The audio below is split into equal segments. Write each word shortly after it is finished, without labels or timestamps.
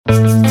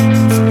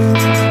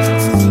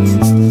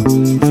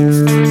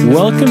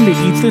Welcome to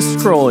Eat This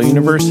Scroll, a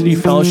University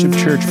Fellowship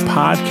Church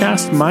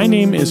podcast. My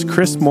name is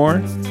Chris Moore,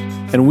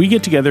 and we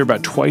get together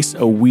about twice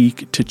a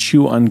week to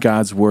chew on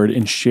God's Word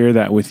and share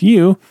that with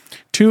you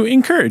to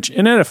encourage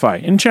and edify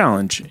and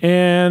challenge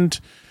and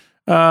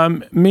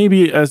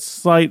maybe a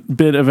slight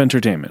bit of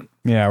entertainment.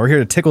 Yeah, we're here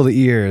to tickle the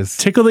ears.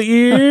 Tickle the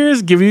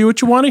ears, give you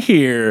what you want to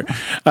hear.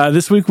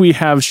 This week we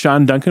have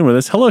Sean Duncan with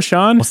us. Hello,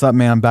 Sean. What's up,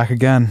 man? I'm back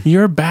again.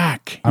 You're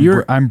back.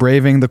 I'm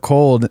braving the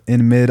cold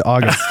in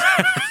mid-August.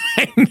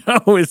 I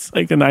know, it's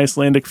like an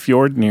Icelandic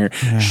fjord in here.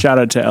 Yeah. Shout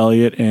out to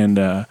Elliot and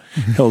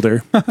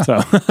Hilder.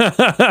 So,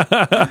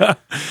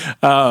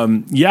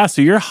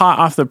 so you're hot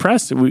off the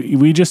press.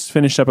 We just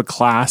finished up a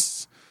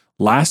class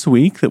last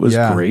week that was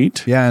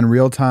great. Yeah, in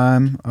real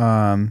time.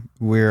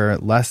 We're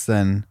less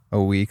than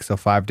a week, so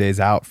 5 days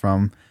out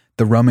from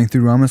the Roaming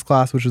Through Romans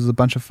class, which was a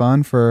bunch of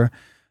fun for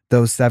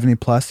those 70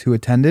 plus who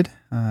attended.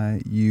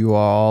 You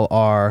all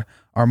are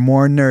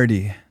more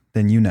nerdy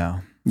than you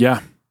know. Yeah.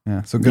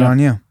 So good on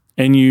you.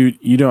 And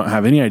you don't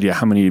have any idea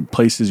how many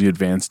places you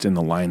advanced in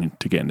the line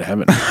to get into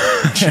heaven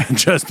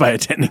just by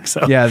attending.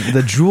 So yeah,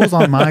 the jewels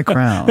on my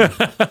crown.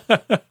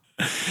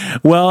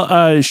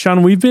 Well,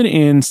 Sean, we've been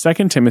in 2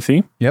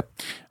 Timothy. Yep.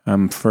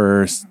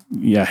 For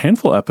a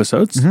handful of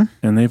episodes,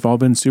 and they've all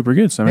been super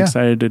good. So I'm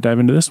excited to dive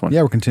into this one.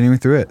 Yeah, we're continuing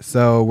through it.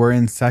 So we're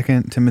in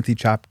 2 Timothy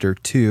chapter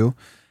 2.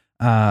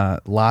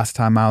 Last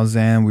time I was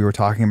in, we were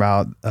talking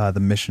about the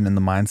mission and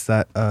the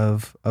mindset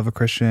of a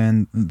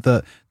Christian.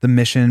 The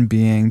mission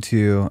being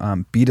to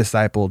be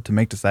discipled, to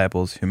make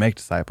disciples who make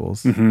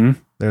disciples. Mm-hmm.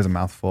 There's a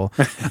mouthful.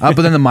 But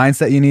then the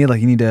mindset you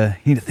need to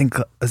think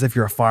as if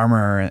you're a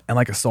farmer and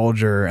like a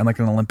soldier and like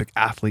an Olympic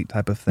athlete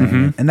type of thing.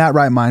 Mm-hmm. And that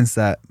right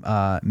mindset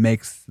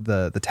makes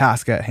the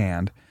task at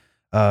hand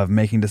of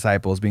making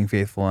disciples, being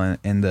faithful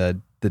in the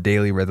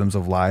daily rhythms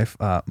of life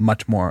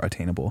much more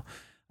attainable.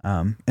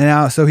 And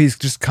now, so he's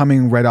just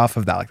coming right off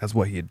of that. Like that's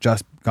what he had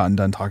just gotten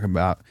done talking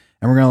about.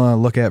 And we're going to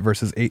look at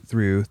verses 8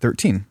 through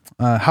 13.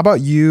 How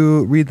about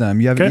you read them?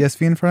 You have an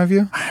ESV in front of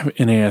you? I have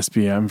an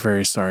ASB. I'm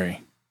very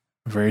sorry.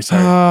 Very sorry.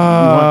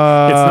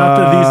 It's not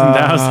the these and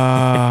thous.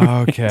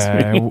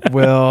 Okay.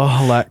 We'll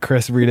let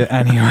Chris read it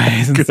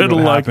anyways. Good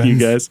luck, happens. You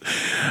guys.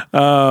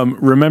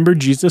 Remember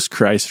Jesus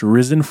Christ,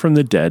 risen from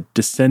the dead,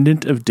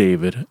 descendant of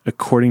David,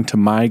 according to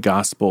my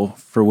gospel,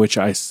 for which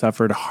I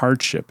suffered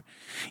hardship,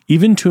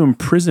 even to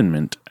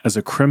imprisonment as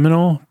a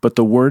criminal, but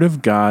the word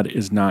of God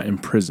is not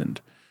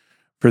imprisoned.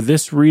 For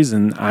this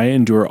reason, I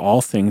endure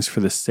all things for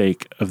the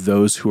sake of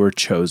those who are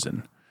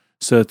chosen,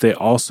 so that they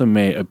also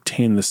may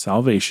obtain the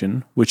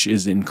salvation which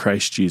is in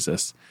Christ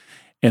Jesus,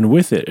 and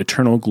with it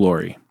eternal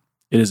glory.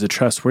 It is a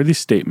trustworthy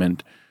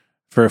statement,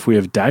 for if we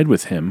have died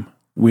with him,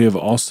 we will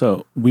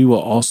also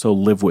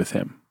live with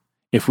him.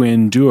 If we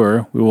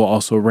endure, we will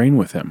also reign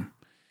with him.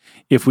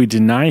 If we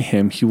deny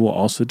him, he will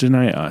also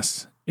deny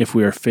us. If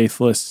we are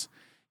faithless,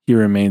 he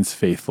remains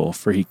faithful,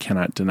 for he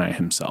cannot deny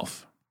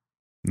himself.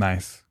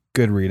 Nice.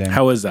 Good reading.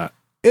 How was that?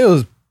 It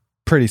was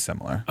pretty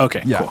similar.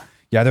 Okay, cool.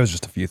 Yeah, there was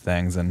just a few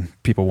things, and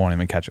people won't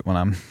even catch it when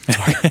I'm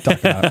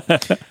talking about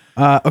it.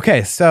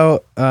 Okay,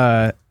 so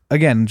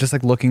again, just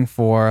like looking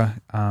for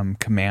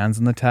commands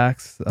in the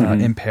text,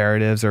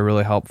 imperatives are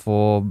really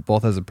helpful,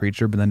 both as a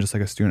preacher, but then just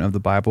like a student of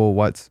the Bible.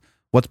 What's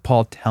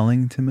Paul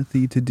telling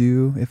Timothy to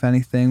do, if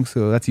anything?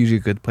 So that's usually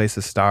a good place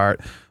to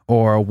start.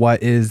 Or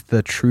what is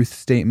the truth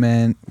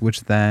statement,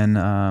 which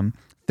then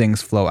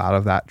things flow out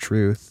of that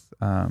truth.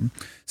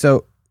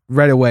 So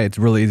right away, it's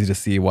really easy to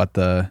see what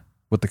the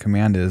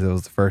command is. It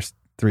was the first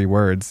 3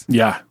 words.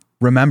 Yeah.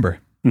 Remember.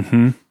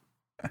 Mm-hmm.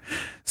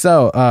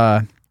 So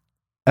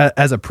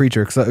as a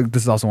preacher, because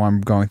this is also what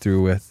I'm going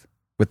through with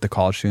the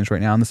college students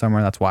right now in the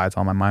summer. That's why it's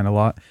on my mind a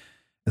lot.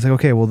 It's like,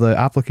 okay, well, the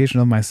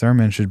application of my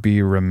sermon should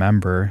be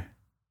remember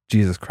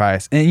Jesus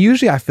Christ. And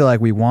usually I feel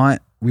like we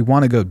want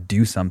to go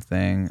do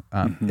something.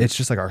 It's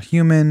just like our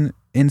human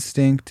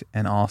instinct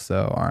and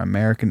also our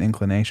American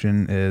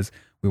inclination is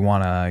we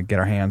want to get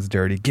our hands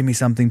dirty. Give me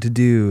something to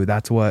do.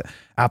 That's what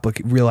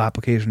real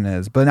application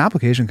is. But an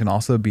application can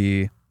also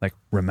be like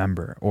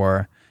remember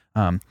or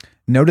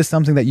notice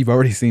something that you've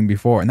already seen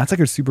before. And that's like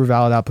a super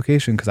valid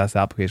application because that's the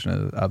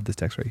application of this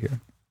text right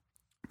here.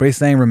 But he's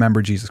saying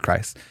remember Jesus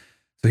Christ.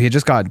 So he had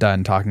just got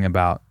done talking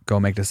about go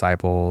make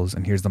disciples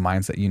and here's the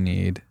mindset you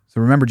need.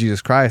 So remember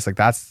Jesus Christ. Like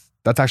that's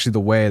actually the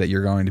way that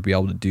you're going to be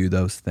able to do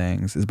those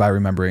things is by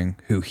remembering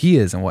who he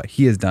is and what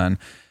he has done.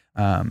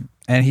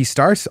 And he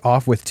starts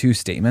off with 2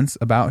 statements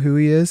about who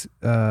he is.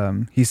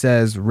 He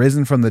says,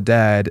 risen from the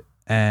dead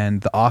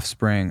and the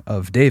offspring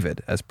of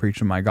David, as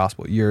preached in my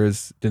gospel.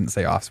 Yours didn't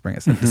say offspring,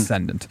 it said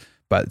descendant,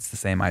 but it's the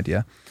same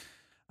idea.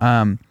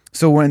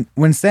 So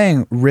when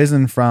saying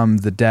risen from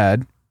the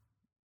dead,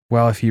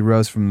 well, if he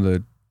rose from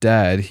the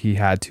dead, he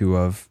had to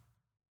have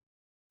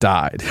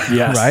died.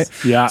 Yes. Right?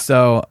 Yeah.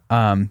 So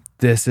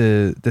this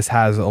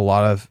has a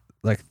lot of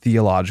like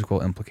theological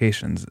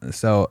implications.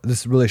 So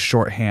this really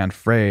shorthand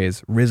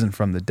phrase, risen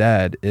from the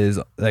dead, is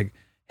like,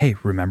 hey,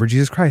 remember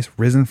Jesus Christ,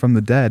 risen from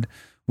the dead.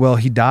 Well,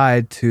 he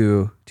died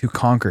to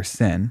conquer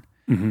sin,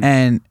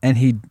 and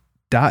he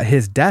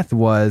his death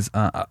was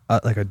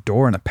like a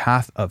door and a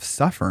path of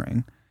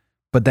suffering,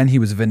 but then he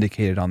was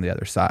vindicated on the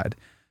other side.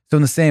 So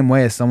in the same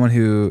way as someone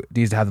who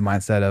needs to have the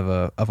mindset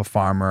of a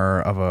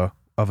farmer,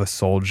 of a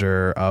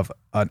soldier, of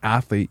an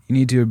athlete, you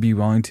need to be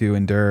willing to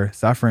endure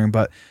suffering.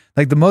 But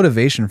like the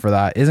motivation for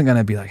that isn't going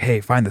to be like,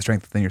 hey, find the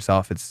strength within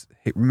yourself. It's,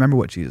 hey, remember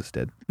what Jesus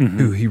did.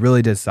 Who he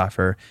really did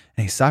suffer,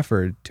 and he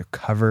suffered to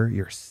cover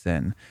your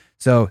sin.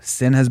 So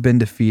sin has been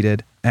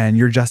defeated, and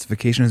your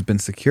justification has been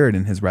secured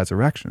in his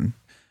resurrection.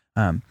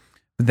 But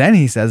then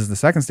he says, the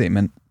second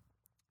statement,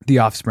 the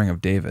offspring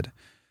of David.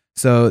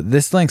 So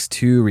this links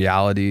two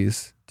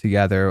realities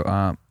together.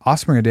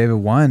 Offspring of David,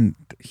 one,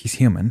 he's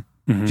human.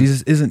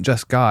 Jesus isn't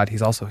just God,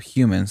 he's also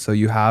human. So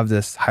you have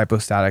this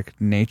hypostatic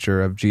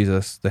nature of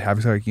Jesus. The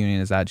hypostatic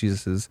union is that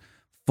Jesus is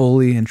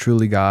fully and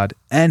truly God,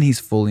 and he's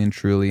fully and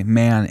truly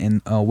man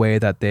in a way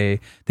that they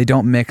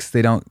don't mix,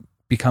 they don't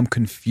become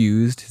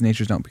confused. His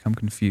natures don't become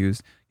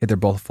confused, yet they're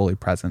both fully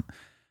present.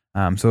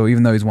 So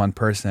even though he's one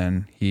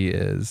person, he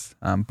is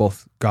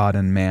both God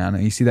and man.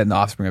 And you see that in the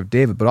offspring of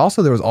David. But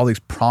also there was all these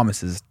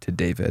promises to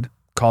David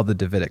called the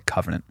Davidic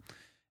covenant.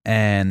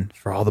 And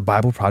for all the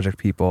Bible Project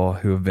people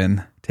who have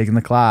been taking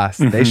the class,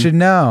 they should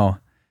know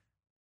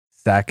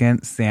 2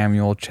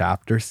 Samuel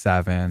chapter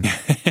 7,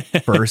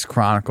 1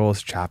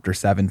 Chronicles chapter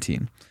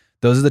 17.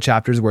 Those are the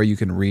chapters where you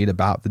can read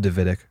about the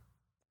Davidic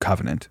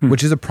covenant,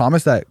 which is a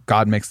promise that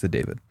God makes to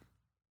David.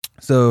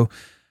 So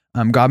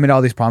God made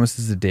all these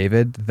promises to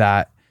David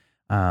that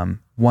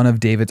one of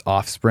David's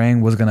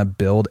offspring was going to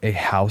build a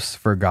house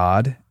for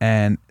God.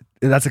 And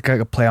that's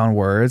a play on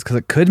words, because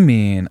it could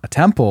mean a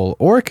temple,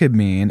 or it could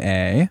mean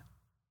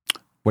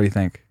what do you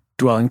think?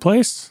 Dwelling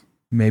place?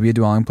 Maybe a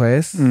dwelling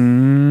place.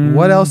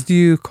 What else do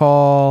you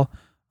call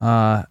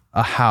a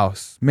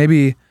house?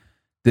 Maybe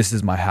this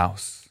is my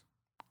house,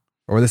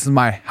 or this is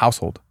my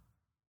household.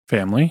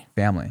 Family.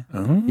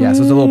 Oh, yeah,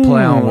 so it's a little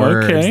play on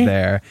words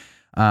there.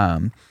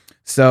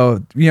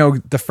 So,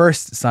 the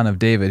first son of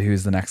David,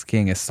 who's the next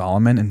king, is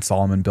Solomon, and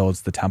Solomon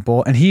builds the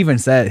temple. And he even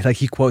said, like,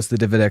 he quotes the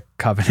Davidic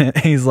covenant.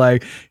 He's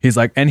like,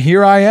 and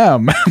here I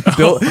am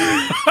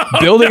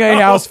building a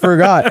house for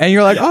God. And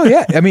you're like, oh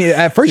yeah. I mean,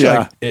 at first you're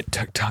like, it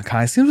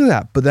kind of seems like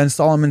that, but then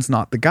Solomon's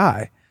not the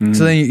guy.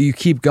 So then you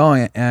keep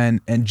going, and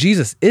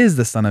Jesus is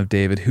the son of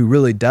David who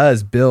really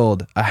does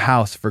build a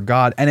house for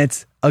God. And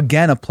it's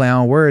again a play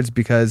on words,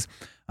 because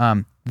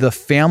the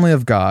family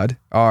of God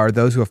are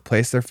those who have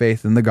placed their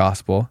faith in the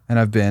gospel and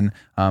have been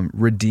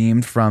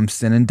redeemed from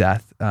sin and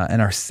death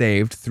and are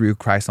saved through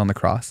Christ on the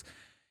cross.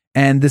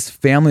 And this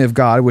family of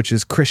God, which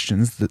is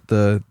Christians,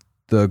 the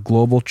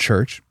global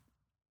church,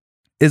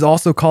 is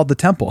also called the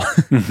temple.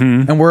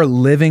 And we're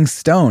living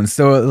stones.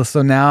 So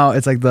now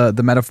it's like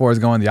the metaphor is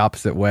going the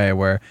opposite way,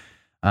 where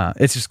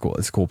it's just cool.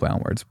 It's a cool play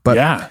on words.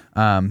 But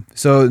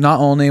so not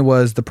only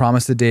was the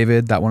promise to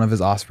David that one of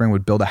his offspring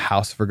would build a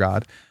house for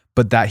God,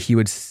 but that he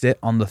would sit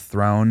on the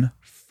throne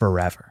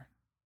forever.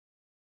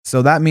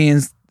 So that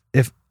means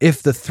if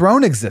the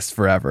throne exists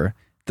forever,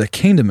 the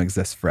kingdom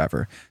exists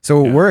forever.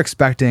 So we're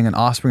expecting an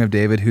offspring of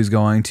David who's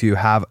going to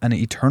have an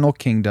eternal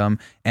kingdom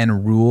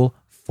and rule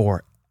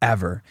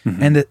forever.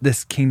 And that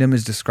this kingdom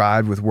is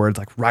described with words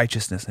like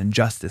righteousness and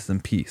justice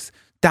and peace.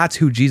 That's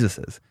who Jesus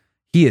is.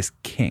 He is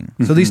king.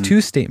 So these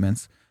two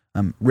statements,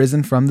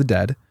 risen from the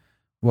dead,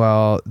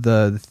 well,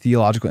 the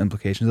theological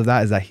implications of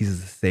that is that he's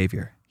the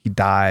savior. He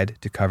died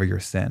to cover your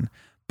sin.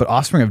 But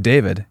offspring of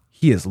David,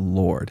 he is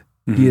Lord.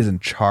 He is in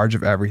charge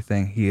of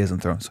everything. He is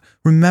enthroned. So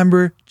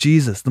remember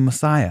Jesus, the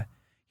Messiah.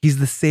 He's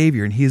the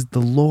Savior, and he is the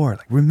Lord.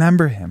 Like,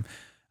 remember him.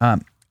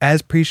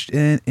 As preached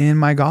in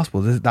my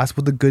gospel, that's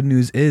what the good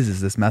news is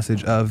this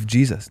message of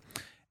Jesus.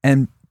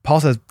 And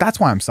Paul says,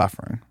 that's why I'm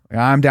suffering. Like,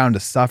 I'm down to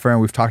suffer,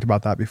 and we've talked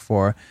about that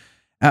before.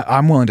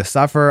 I'm willing to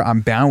suffer. I'm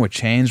bound with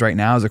chains right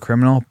now as a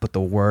criminal, but the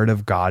word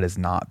of God is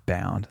not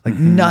bound. Like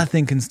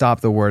nothing can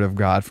stop the word of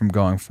God from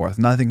going forth.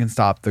 Nothing can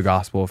stop the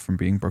gospel from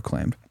being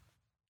proclaimed.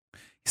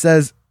 He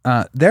says,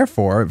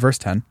 therefore, verse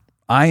 10,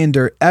 I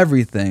endure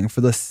everything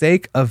for the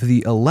sake of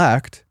the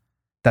elect,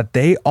 that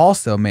they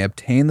also may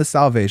obtain the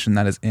salvation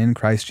that is in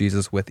Christ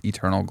Jesus with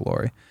eternal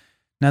glory.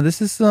 Now,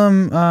 this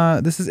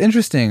is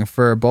interesting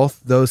for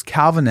both those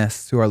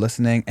Calvinists who are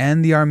listening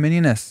and the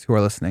Arminianists who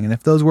are listening. And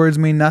if those words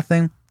mean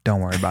nothing, don't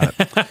worry about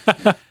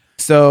it.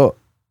 So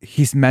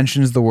he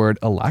mentions the word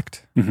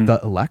elect, the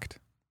elect.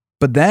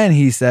 But then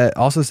he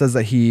also says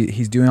that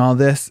he's doing all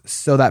this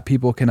so that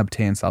people can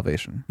obtain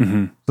salvation.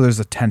 So there's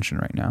a tension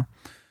right now.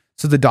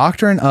 So the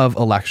doctrine of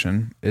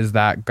election is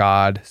that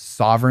God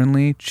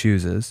sovereignly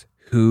chooses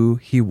who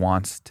he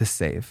wants to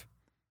save.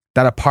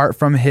 That apart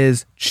from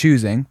his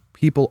choosing,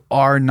 people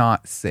are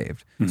not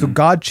saved. So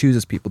God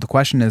chooses people. The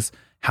question is,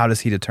 how does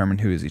he determine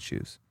who does he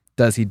choose?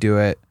 Does he do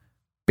it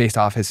based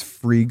off his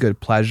free good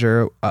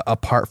pleasure,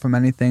 apart from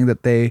anything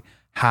that they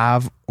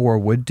have or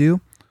would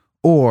do?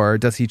 Or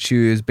does he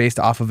choose based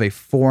off of a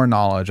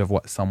foreknowledge of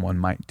what someone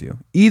might do?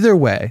 Either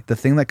way, the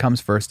thing that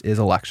comes first is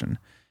election,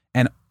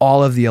 and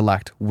all of the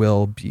elect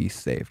will be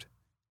saved.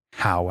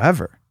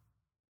 However,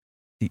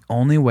 The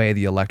only way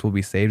the elect will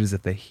be saved is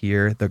if they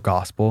hear the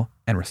gospel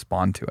and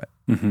respond to it.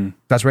 Mm-hmm.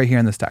 That's right here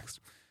in this text.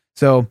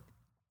 So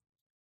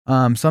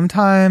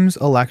sometimes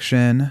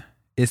election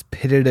is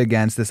pitted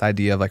against this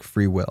idea of like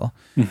free will,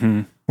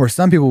 Mm-hmm. where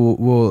some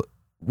people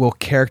will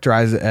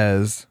characterize it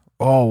as,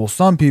 oh, well,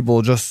 some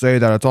people just say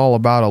that it's all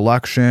about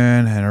election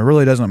and it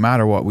really doesn't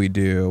matter what we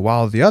do.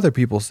 While the other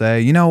people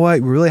say, you know what,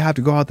 we really have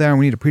to go out there and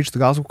we need to preach the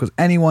gospel because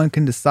anyone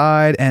can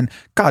decide and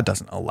God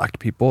doesn't elect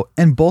people.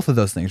 And both of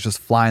those things just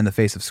fly in the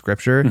face of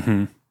scripture,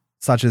 Mm-hmm.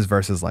 such as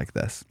verses like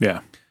this.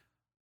 Yeah.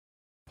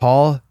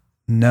 Paul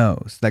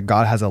knows that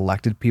God has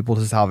elected people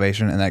to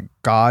salvation and that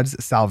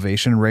God's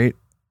salvation rate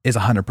is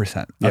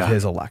 100% of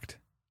his elect.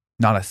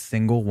 Not a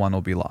single one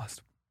will be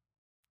lost.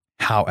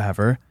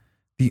 However,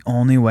 the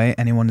only way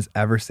anyone is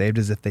ever saved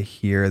is if they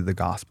hear the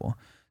gospel.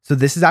 So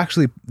this is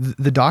actually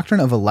the doctrine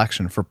of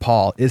election for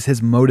Paul is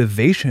his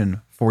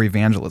motivation for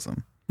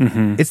evangelism.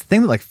 Mm-hmm. It's the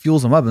thing that like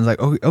fuels him up and is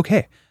like, oh,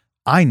 okay,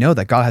 I know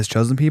that God has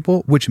chosen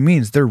people, which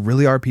means there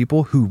really are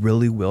people who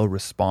really will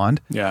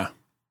respond. Yeah.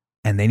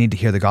 And they need to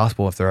hear the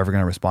gospel if they're ever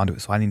going to respond to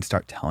it. So I need to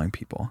start telling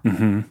people.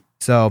 Mm-hmm.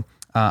 So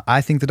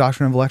I think the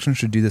doctrine of election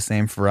should do the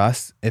same for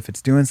us. If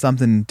it's doing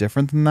something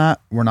different than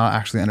that, we're not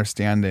actually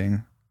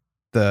understanding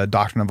the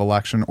doctrine of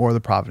election or the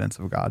providence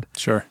of God.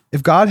 Sure.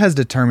 If God has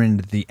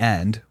determined the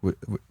end,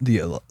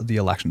 the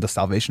election, the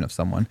salvation of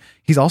someone,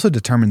 he's also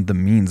determined the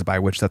means by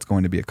which that's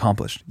going to be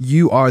accomplished.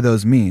 You are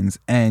those means,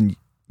 and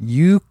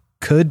you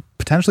could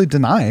potentially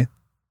deny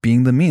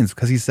being the means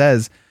because he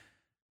says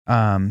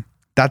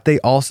that they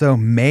also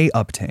may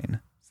obtain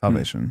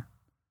salvation.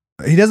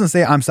 He doesn't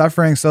say, I'm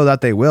suffering so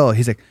that they will.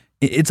 He's like,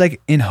 it's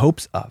like in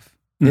hopes of.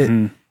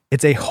 Mm-hmm.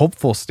 It's a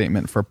hopeful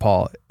statement for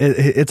Paul.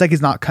 It's like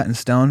he's not cut in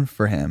stone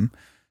for him.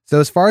 So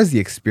as far as the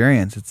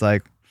experience, it's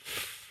like,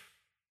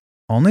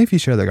 only if you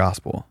share the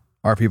gospel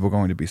are people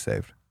going to be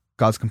saved.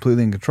 God's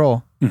completely in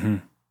control, Mm-hmm.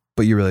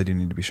 but you really do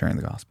need to be sharing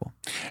the gospel.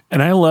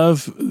 And I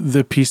love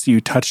the piece that you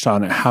touched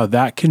on, how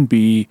that can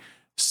be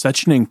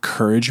such an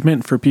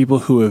encouragement for people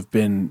who have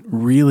been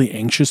really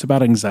anxious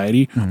about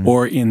anxiety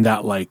or in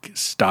that like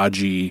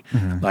stodgy,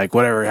 like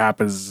whatever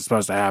happens is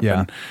supposed to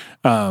happen.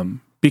 Yeah.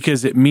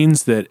 Because it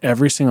means that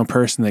every single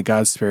person that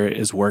God's Spirit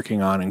is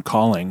working on and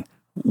calling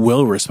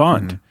will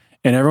respond.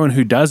 And everyone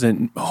who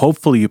doesn't,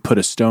 hopefully you put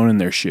a stone in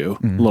their shoe,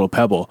 a little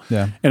pebble.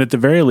 Yeah. And at the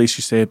very least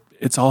you say,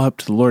 it's all up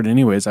to the Lord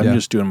anyways. I'm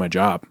just doing my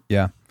job.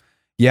 Yeah.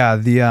 Yeah.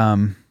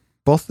 The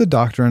both the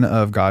doctrine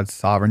of God's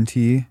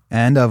sovereignty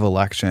and of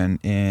election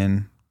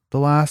in the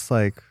last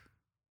like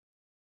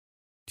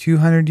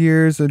 200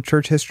 years of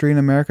church history in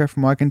America,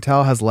 from what I can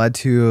tell, has led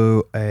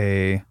to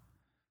a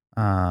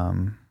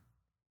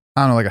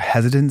I don't know, like a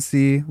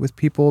hesitancy with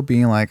people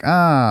being like,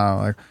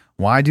 like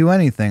why do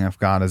anything if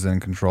God is in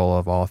control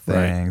of all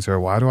things, or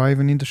why do I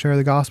even need to share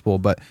the gospel?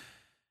 But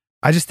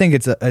I just think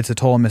it's a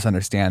total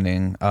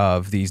misunderstanding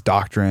of these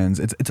doctrines.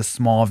 It's a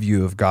small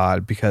view of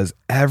God, because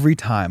every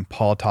time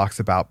Paul talks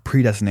about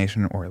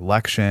predestination or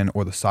election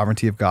or the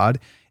sovereignty of God,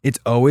 it's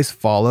always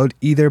followed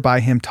either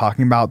by him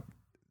talking about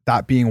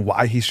that being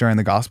why he's sharing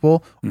the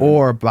gospel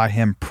or by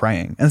him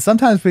praying. And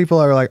sometimes people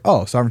are like,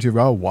 oh, sovereignty of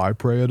God, why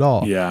pray at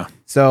all? Yeah.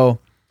 So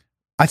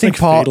I think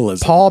like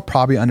fatalism. Paul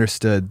probably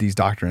understood these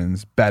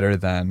doctrines better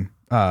than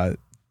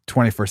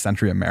 21st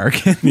century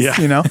Americans,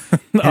 you know?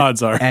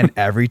 Odds are. And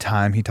every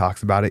time he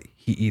talks about it,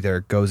 he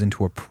either goes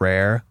into a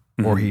prayer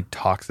or he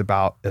talks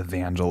about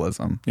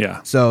evangelism.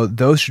 Yeah. So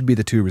those should be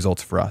the two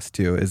results for us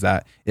too, is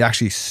that it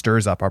actually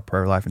stirs up our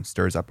prayer life and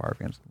stirs up our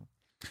evangelism.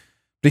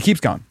 But he keeps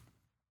going.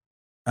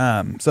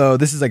 So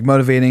this is like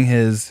motivating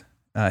his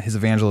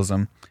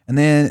evangelism. And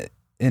then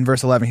in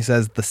verse 11, he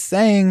says, the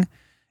saying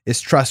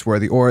is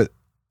trustworthy, or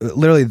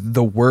literally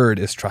the word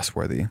is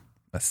trustworthy,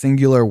 a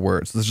singular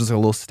word. So this is just a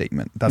little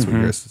statement. That's what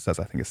yours says,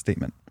 I think, a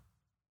statement.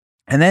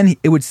 And then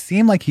it would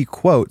seem like he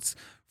quotes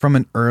from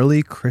an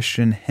early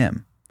Christian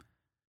hymn.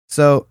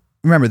 So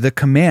remember the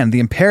command, the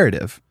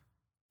imperative,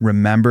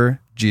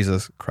 remember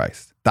Jesus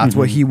Christ. That's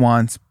what he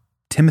wants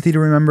Timothy to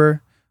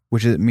remember,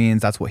 which it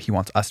means that's what he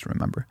wants us to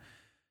remember.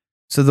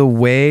 So the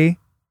way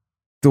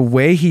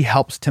he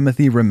helps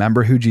Timothy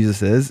remember who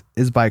Jesus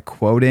is by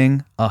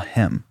quoting a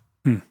hymn.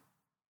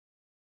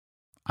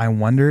 I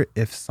wonder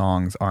if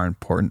songs are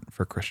important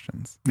for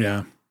Christians.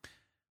 Yeah.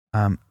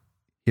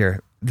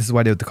 Here, this is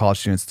what I did with the college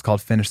students. It's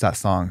called Finish That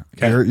Song.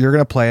 Okay. You're going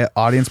to play it,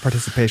 audience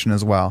participation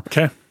as well.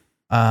 Okay.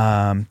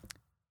 The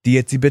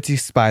itsy bitsy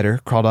spider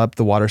crawled up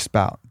the water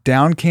spout.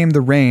 Down came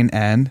the rain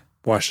and...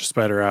 Wash the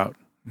spider out.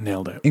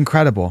 Nailed it.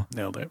 Incredible.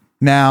 Nailed it.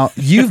 Now,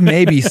 you've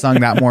maybe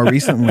sung that more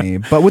recently,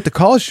 but with the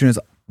college students,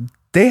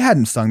 they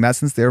hadn't sung that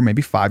since they were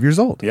maybe 5 years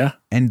old. Yeah.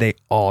 And they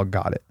all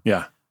got it.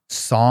 Yeah.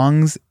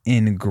 Songs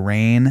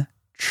ingrain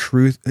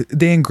truth.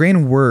 They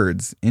ingrain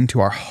words into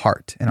our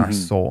heart and our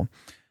soul.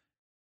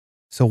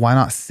 So why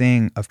not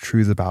sing of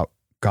truths about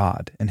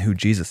God and who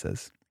Jesus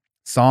is?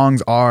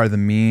 Songs are the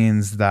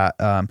means that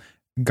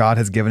God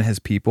has given his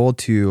people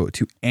to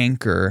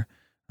anchor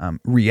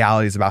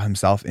realities about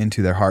himself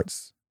into their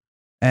hearts.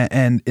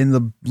 And in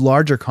the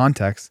larger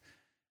context,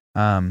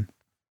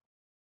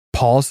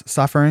 Paul's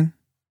suffering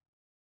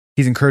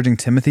He's encouraging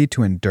Timothy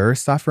to endure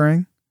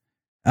suffering.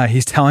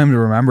 He's telling him to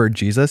remember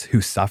Jesus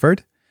who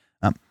suffered.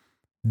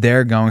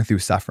 They're going through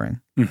suffering.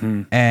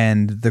 Mm-hmm.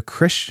 And the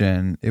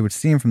Christian, it would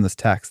seem from this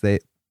text,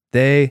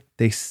 they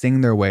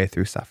sing their way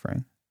through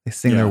suffering. They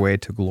sing their way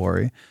to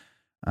glory.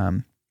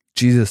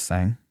 Jesus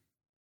sang,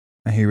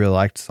 and he really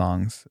liked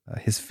songs.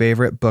 His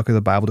favorite book of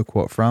the Bible to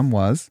quote from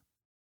was...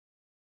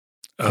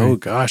 Oh,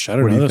 gosh, I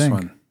don't know this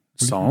one.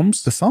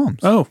 Psalms? The Psalms.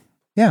 Oh,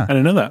 yeah. I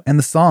didn't know that. And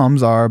the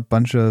Psalms are a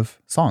bunch of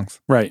songs.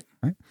 Right.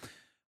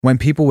 When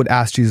people would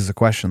ask Jesus a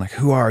question like,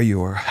 who are you?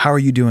 Or how are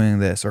you doing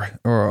this?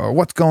 Or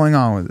what's going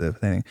on with the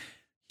thing?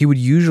 He would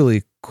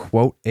usually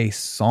quote a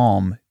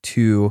psalm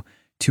to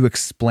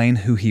explain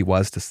who he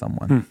was to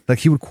someone. Like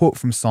he would quote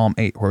from Psalm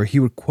 8 or he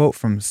would quote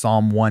from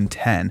Psalm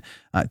 110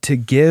 to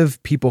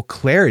give people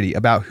clarity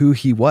about who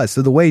he was.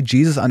 So the way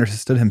Jesus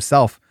understood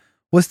himself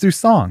was through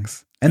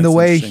songs. And the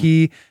way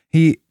he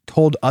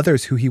told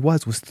others who he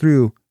was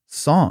through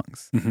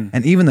songs. Mm-hmm.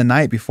 And even the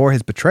night before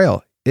his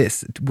betrayal,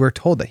 we're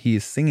told that he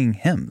is singing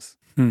hymns.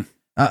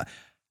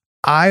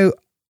 I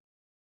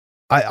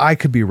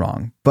could be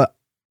wrong, but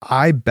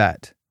I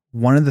bet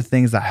one of the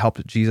things that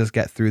helped Jesus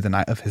get through the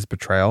night of his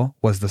betrayal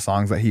was the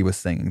songs that he was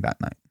singing that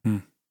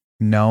night.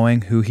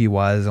 Knowing who he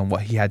was and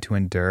what he had to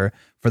endure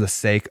for the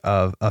sake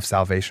of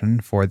salvation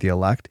for the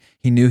elect.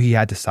 He knew he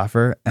had to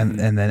suffer and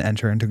then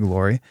enter into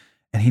glory.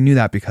 And he knew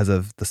that because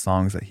of the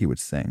songs that he would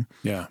sing.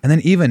 Yeah. And then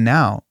even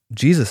now,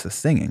 Jesus is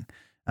singing.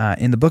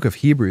 In the book of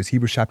Hebrews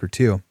chapter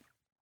 2,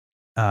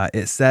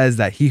 it says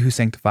that he who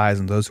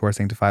sanctifies and those who are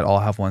sanctified all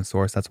have one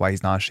source. That's why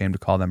he's not ashamed to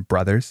call them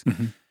brothers,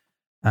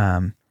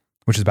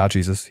 which is about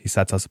Jesus. He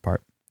sets us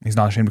apart. He's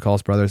not ashamed to call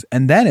us brothers.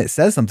 And then it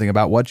says something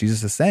about what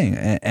Jesus is saying.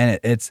 And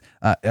it's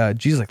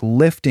Jesus like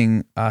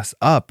lifting us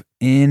up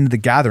in the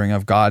gathering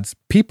of God's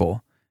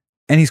people.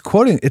 And he's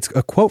quoting, it's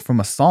a quote from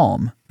a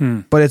psalm,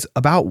 but it's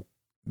about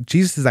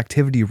Jesus'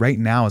 activity right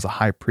now as a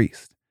high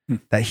priest.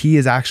 That he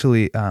is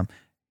actually,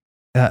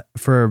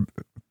 for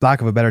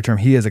lack of a better term,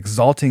 he is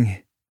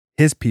exalting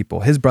his people,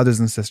 his brothers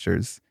and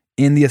sisters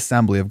in the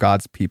assembly of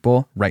God's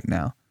people right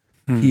now.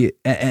 And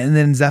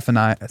then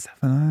Zephaniah, I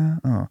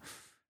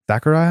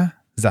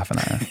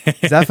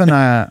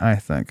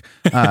think.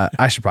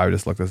 I should probably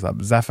just look this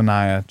up.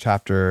 Zephaniah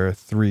chapter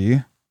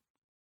 3.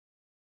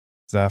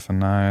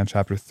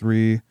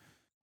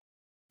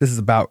 This is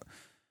about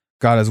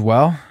God as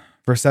well.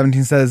 Verse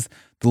 17 says,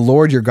 "The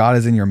Lord your God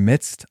is in your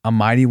midst, a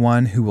mighty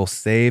one who will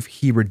save.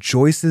 He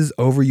rejoices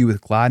over you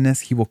with gladness.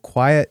 He will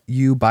quiet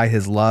you by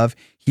his love.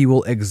 He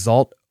will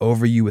exalt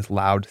over you with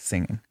loud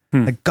singing."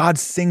 Like God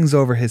sings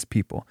over his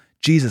people.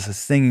 Jesus is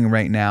singing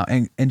right now,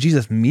 and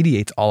Jesus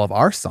mediates all of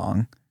our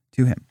song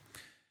to him.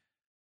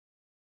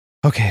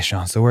 Okay,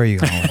 Sean, so where are you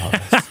going with all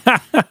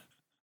this?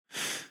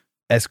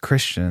 As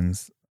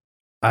Christians,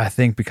 I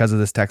think because of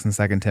this text in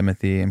 2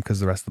 Timothy and because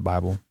of the rest of the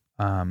Bible,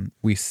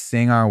 we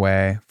sing our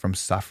way from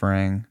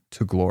suffering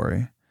to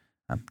glory.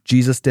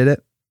 Jesus did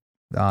it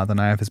the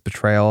night of his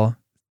betrayal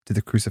to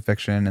the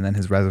crucifixion and then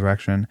his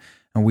resurrection,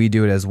 and we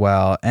do it as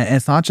well. And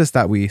it's not just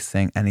that we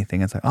sing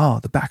anything. It's like, oh,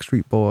 the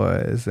Backstreet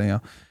Boys,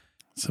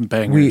 some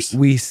bangers.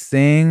 We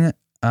sing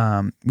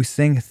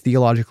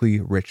theologically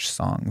rich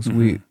songs.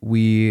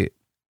 We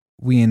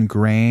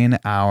ingrain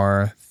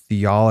our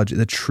theology,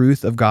 the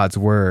truth of God's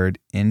word,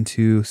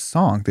 into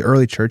song. The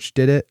early church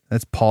did it.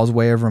 That's Paul's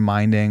way of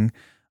reminding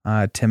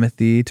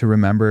Timothy to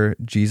remember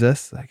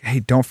Jesus. Like, hey,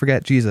 don't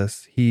forget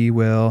Jesus. He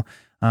will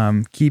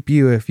keep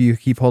you if you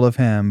keep hold of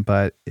him,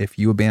 but if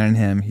you abandon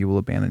him, he will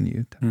abandon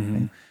you. Type of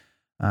thing.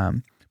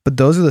 But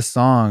those are the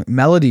song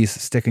melodies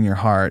stick in your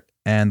heart,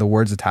 and the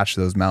words attached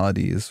to those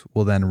melodies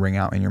will then ring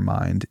out in your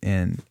mind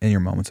in your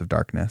moments of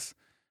darkness.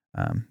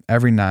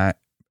 Every night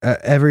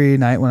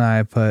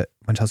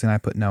when Chelsea and I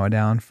put Noah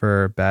down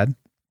for bed,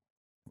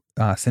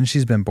 since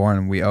she's been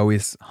born, we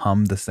always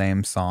hum the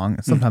same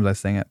song. Sometimes I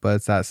sing it, but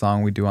it's that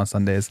song we do on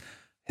Sundays,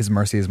 His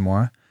Mercy is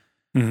More.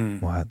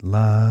 What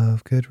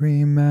love could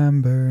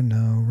remember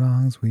no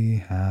wrongs we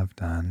have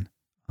done.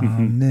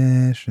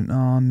 Omniscient,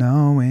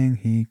 all-knowing,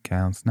 he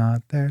counts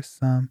not their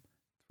sum.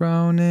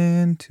 Thrown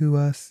into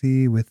a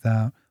sea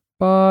without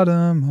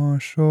bottom or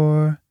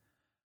shore.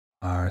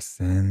 Our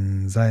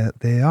sins,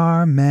 they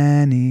are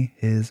many.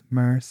 His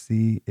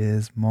mercy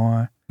is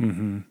more.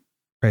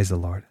 Praise the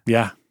Lord.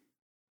 Yeah.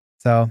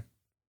 So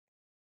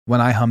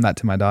when I hum that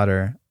to my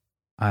daughter,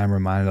 I'm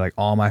reminded like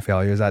all my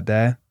failures that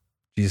day,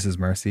 Jesus'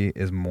 mercy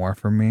is more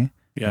for me.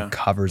 Yeah. It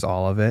covers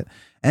all of it.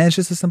 And it's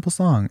just a simple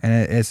song, and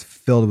it's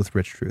filled with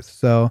rich truth.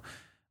 So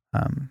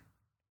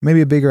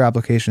maybe a bigger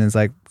application is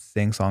like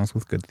sing songs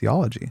with good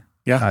theology.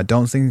 Yeah.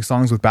 Don't sing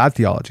songs with bad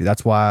theology.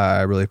 That's why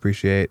I really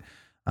appreciate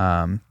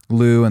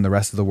Lou and the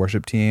rest of the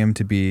worship team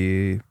to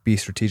be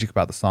strategic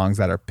about the songs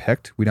that are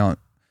picked. We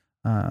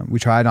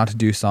try not to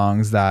do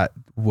songs that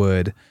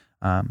would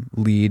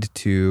lead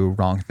to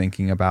wrong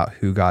thinking about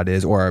who God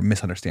is or a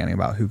misunderstanding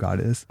about who God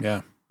is.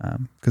 Yeah.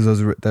 Because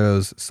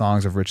those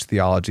songs of rich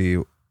theology,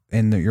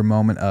 in your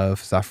moment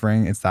of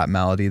suffering, it's that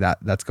melody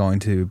that's going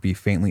to be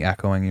faintly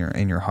echoing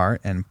in your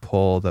heart and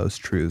pull those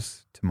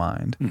truths to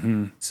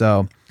mind.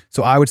 So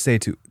So I would say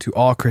to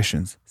all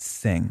Christians,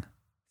 sing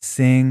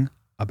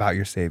about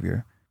your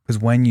Savior. Because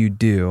when you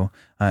do,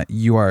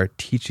 you are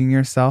teaching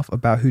yourself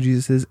about who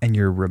Jesus is, and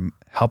you're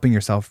helping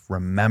yourself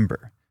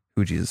remember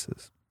who Jesus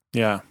is.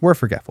 Yeah. We're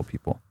forgetful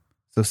people.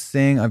 So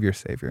sing of your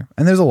Savior.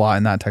 And there's a lot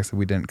in that text that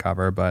we didn't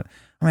cover, but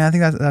I mean, I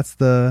think that's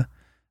the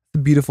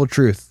beautiful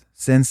truth.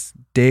 Since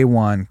day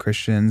one,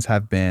 Christians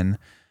have been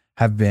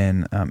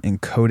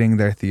encoding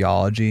their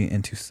theology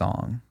into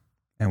song,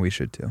 and we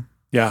should too.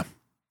 Yeah.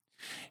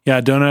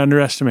 Yeah. Don't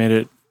underestimate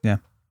it. Yeah.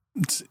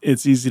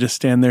 It's easy to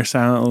stand there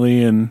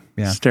silently and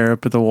stare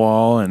up at the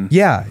wall and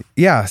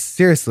yeah,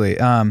 seriously.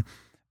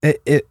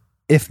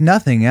 If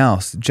nothing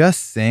else,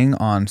 just sing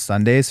on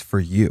Sundays for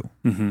you.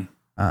 Mm-hmm.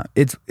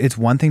 It's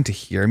one thing to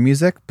hear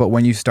music, but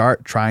when you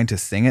start trying to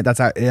sing it, it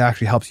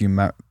actually helps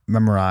you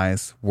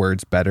memorize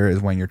words better, is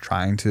when you're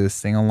trying to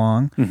sing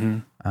along.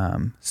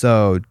 Mm-hmm.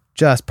 So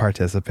just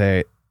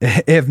participate.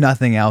 If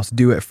nothing else,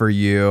 do it for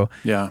you.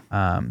 Yeah.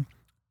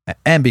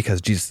 And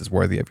because Jesus is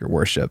worthy of your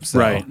worship. So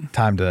right.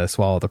 Time to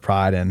swallow the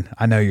pride. And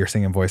I know your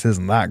singing voice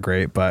isn't that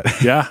great, but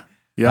yeah.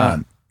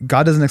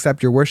 God doesn't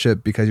accept your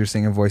worship because your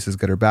singing voice is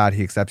good or bad.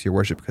 He accepts your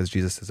worship because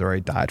Jesus has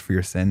already died for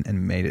your sin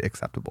and made it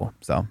acceptable.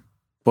 So,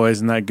 boy,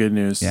 isn't that good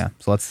news? Yeah.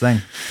 So let's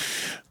sing.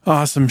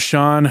 Awesome,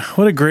 Sean.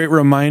 What a great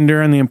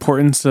reminder on the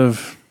importance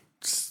of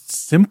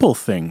simple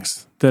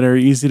things that are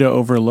easy to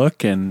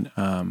overlook, and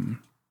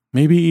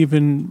maybe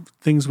even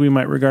things we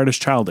might regard as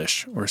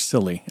childish or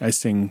silly. I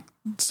sing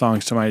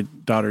songs to my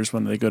daughters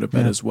when they go to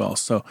bed as well.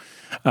 So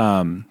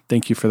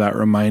thank you for that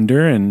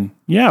reminder. And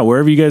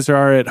wherever you guys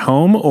are at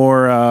home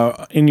or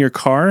in your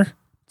car,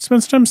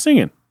 spend some time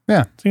singing.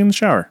 Yeah. Sing in the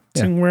shower.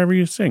 Sing wherever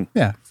you sing.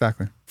 Yeah,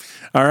 exactly.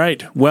 All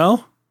right.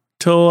 Well,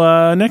 till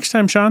next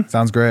time, Sean.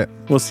 Sounds great.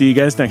 We'll see you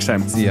guys next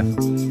time. See ya.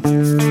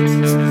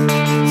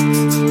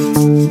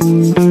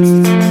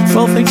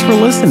 Well, thanks for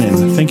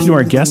listening. Thank you to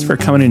our guests for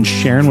coming and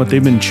sharing what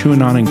they've been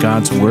chewing on in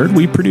God's Word.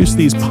 We produce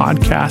these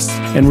podcasts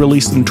and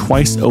release them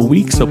twice a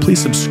week, so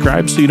please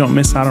subscribe so you don't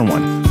miss out on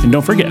one. And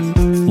don't forget,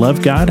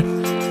 love God,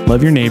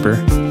 love your neighbor,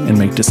 and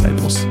make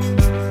disciples.